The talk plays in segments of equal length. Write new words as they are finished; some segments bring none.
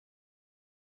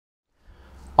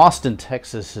Austin,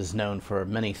 Texas is known for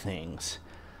many things: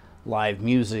 live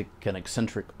music, an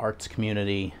eccentric arts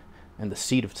community, and the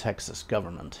seat of Texas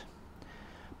government.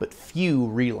 But few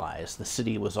realize the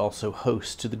city was also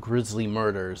host to the grisly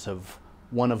murders of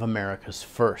one of America's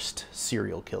first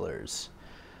serial killers.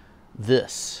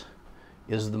 This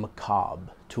is the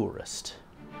Macabre tourist.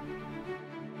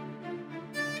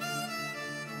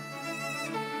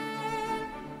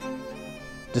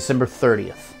 December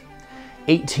 30th,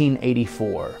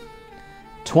 1884.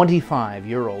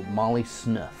 25-year-old Molly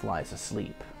Smith lies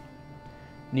asleep.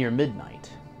 Near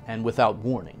midnight, and without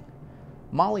warning,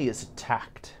 Molly is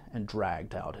attacked and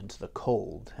dragged out into the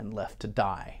cold and left to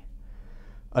die,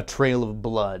 a trail of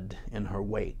blood in her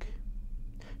wake.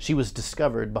 She was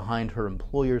discovered behind her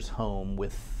employer's home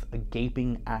with a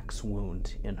gaping axe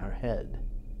wound in her head.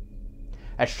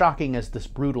 As shocking as this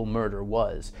brutal murder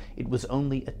was, it was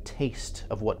only a taste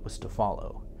of what was to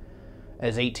follow.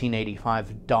 As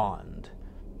 1885 dawned,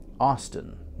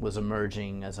 Austin was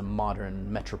emerging as a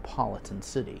modern metropolitan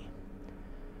city.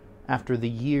 After the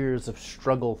years of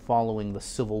struggle following the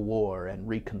Civil War and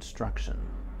Reconstruction,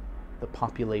 the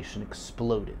population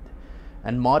exploded,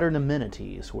 and modern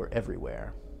amenities were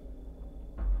everywhere.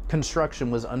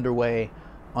 Construction was underway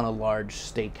on a large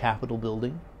state capitol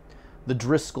building. The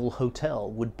Driscoll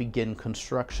Hotel would begin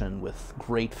construction with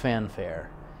great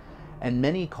fanfare, and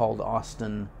many called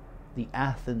Austin the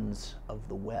Athens of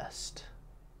the West.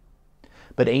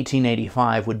 But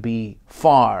 1885 would be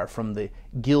far from the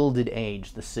gilded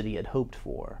age the city had hoped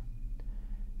for.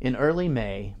 In early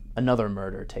May, another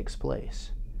murder takes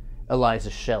place. Eliza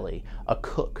Shelley, a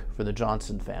cook for the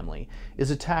Johnson family,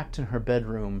 is attacked in her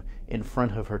bedroom in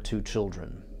front of her two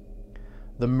children.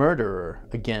 The murderer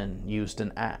again used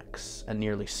an axe and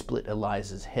nearly split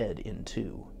Eliza's head in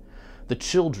two. The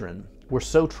children were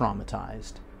so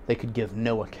traumatized they could give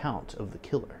no account of the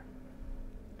killer.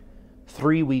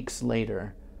 3 weeks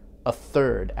later, a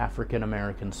third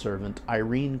African-American servant,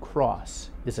 Irene Cross,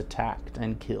 is attacked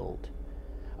and killed.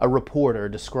 A reporter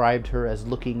described her as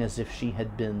looking as if she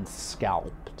had been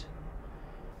scalped.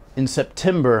 In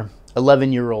September,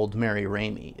 11-year-old Mary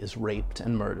Ramey is raped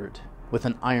and murdered, with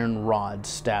an iron rod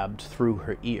stabbed through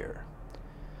her ear.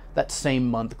 That same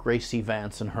month, Gracie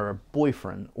Vance and her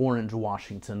boyfriend, Orange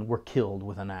Washington, were killed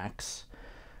with an axe,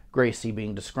 Gracie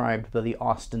being described by the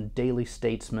Austin Daily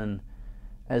Statesman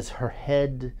as her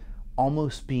head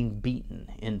almost being beaten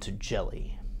into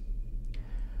jelly.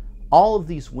 All of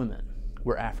these women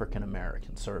were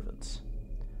African-American servants.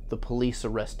 The police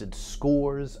arrested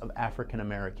scores of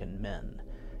African-American men,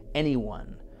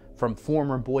 anyone from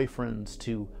former boyfriends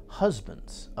to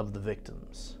husbands of the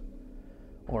victims,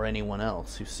 or anyone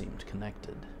else who seemed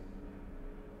connected.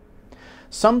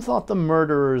 Some thought the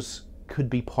murderers could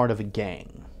be part of a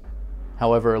gang.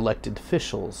 However, elected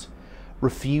officials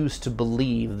refused to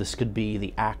believe this could be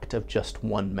the act of just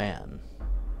one man.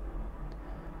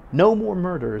 No more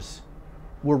murders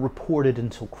were reported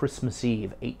until Christmas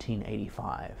Eve,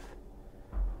 1885.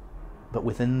 But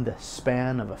within the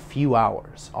span of a few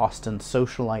hours, Austin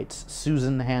socialites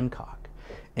Susan Hancock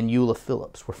and Eula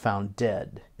Phillips were found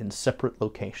dead in separate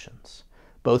locations,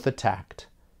 both attacked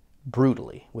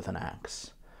brutally with an axe.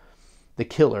 The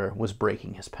killer was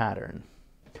breaking his pattern.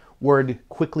 Word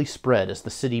quickly spread as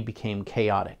the city became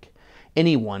chaotic.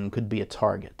 Anyone could be a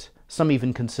target. Some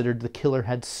even considered the killer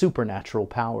had supernatural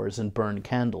powers and burned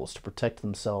candles to protect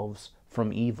themselves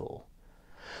from evil.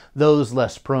 Those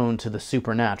less prone to the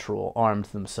supernatural armed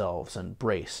themselves and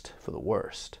braced for the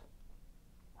worst.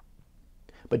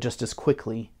 But just as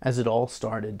quickly as it all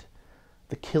started,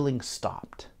 the killing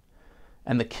stopped,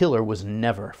 and the killer was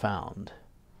never found.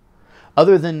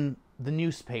 Other than the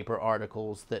newspaper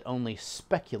articles that only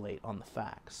speculate on the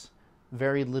facts,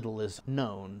 very little is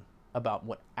known about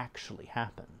what actually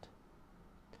happened.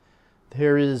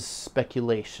 There is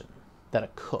speculation that a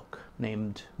cook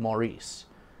named Maurice,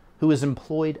 who was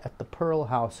employed at the Pearl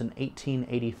House in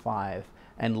 1885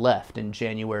 and left in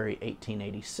January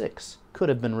 1886, could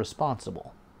have been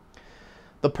responsible.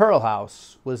 The Pearl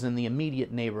House was in the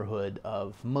immediate neighborhood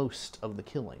of most of the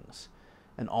killings,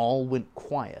 and all went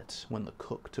quiet when the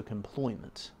cook took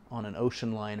employment on an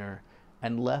ocean liner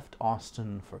and left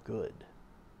Austin for good.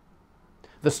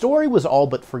 The story was all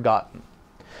but forgotten,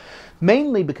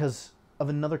 mainly because of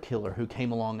another killer who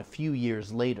came along a few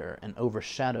years later and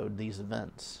overshadowed these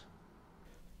events.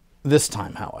 This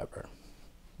time, however,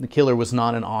 the killer was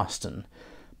not in Austin,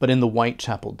 but in the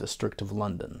Whitechapel district of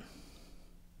London.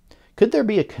 Could there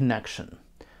be a connection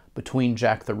between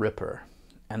Jack the Ripper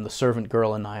and the Servant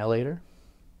Girl Annihilator?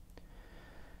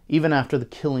 Even after the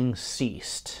killing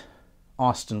ceased,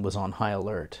 Austin was on high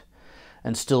alert,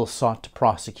 and still sought to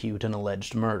prosecute an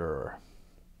alleged murderer.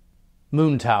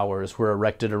 Moon towers were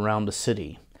erected around the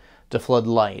city to flood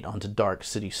light onto dark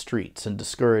city streets and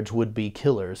discourage would-be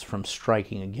killers from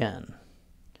striking again.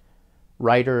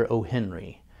 Writer O.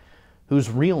 Henry, whose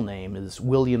real name is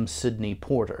William Sidney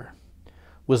Porter,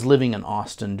 was living in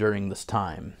Austin during this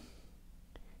time.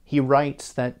 He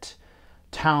writes that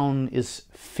town is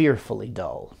fearfully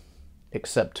dull,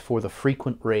 except for the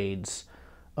frequent raids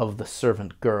of the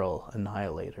Servant Girl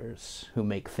Annihilators, who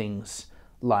make things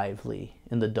lively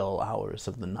in the dull hours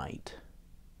of the night.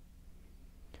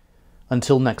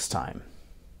 Until next time,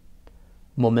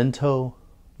 Memento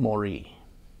Mori.